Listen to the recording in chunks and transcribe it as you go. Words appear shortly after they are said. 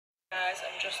Guys,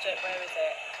 I'm just at, where is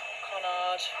it?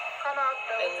 Connaught Connaught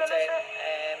building, building, is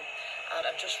it? and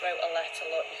I've just wrote a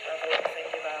letter. Look, you can have a little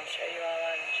thingy around, show you our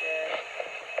engine.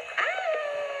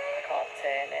 I can't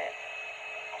turn it.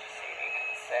 I'll just see if you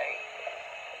can see.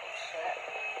 Shit.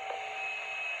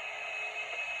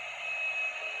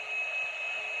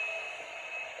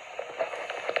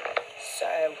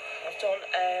 So, I've done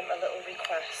a little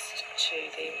request to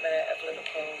the Mayor of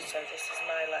Liverpool, so this is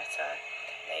my letter.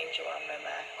 Name Joanne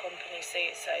Rimmer. Company see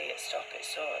it, say it, stop it,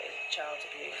 sort it, child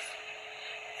abuse.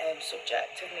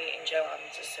 Subject of meeting Joe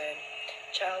Anderson,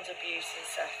 child abuse in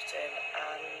Sefton,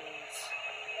 and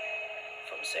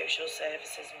from social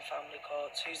services and family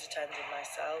courts, who's attending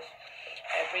myself.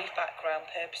 A brief background,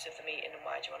 purpose of the meeting and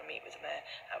why do you want to meet with the Mayor.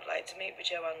 I would like to meet with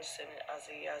Joe Anderson as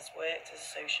he has worked as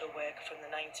a social worker from the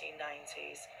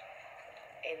 1990s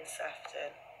in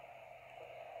Sefton.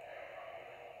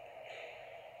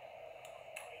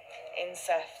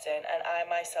 And I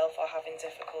myself are having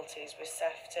difficulties with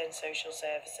Sefton social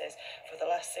services. For the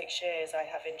last 6 years I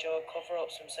have endured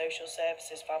cover-ups from social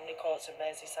services, family courts and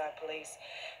Merseyside police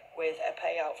with a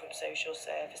payout from social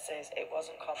services. It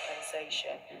wasn't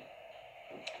compensation,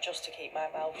 just to keep my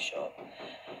mouth shut,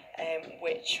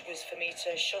 which was for me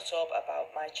to shut up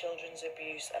about my children's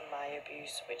abuse and my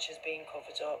abuse, which has been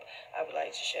covered up. I would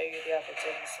like to show you the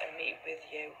evidence and meet with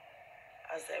you,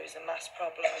 as there is a mass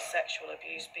problem with sexual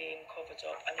abuse being covered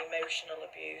up and emotional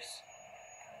abuse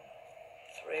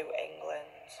through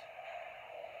England.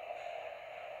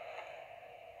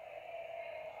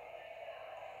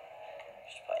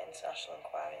 Just put international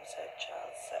inquiry into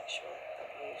child sexual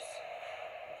abuse.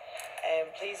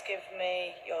 Please give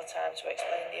me your time to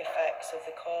explain the effects of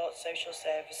the court, social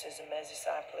services and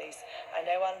Merseyside police. I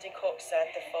know Andy Cook said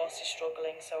the force is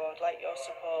struggling, so I would like your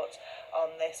support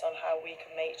on this, on how we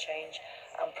can make change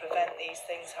and prevent these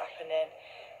things happening.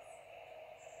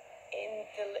 In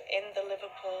the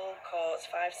Liverpool courts,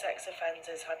 5 sex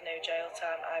offenders had no jail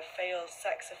time. I feel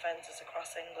sex offenders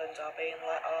across England are being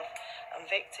let off and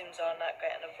victims are not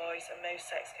getting a voice, and most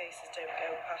sex cases don't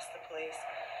go past the police.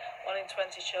 1 in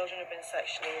 20 children have been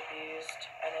sexually abused,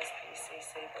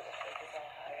 NSPCC, but the figures are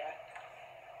higher.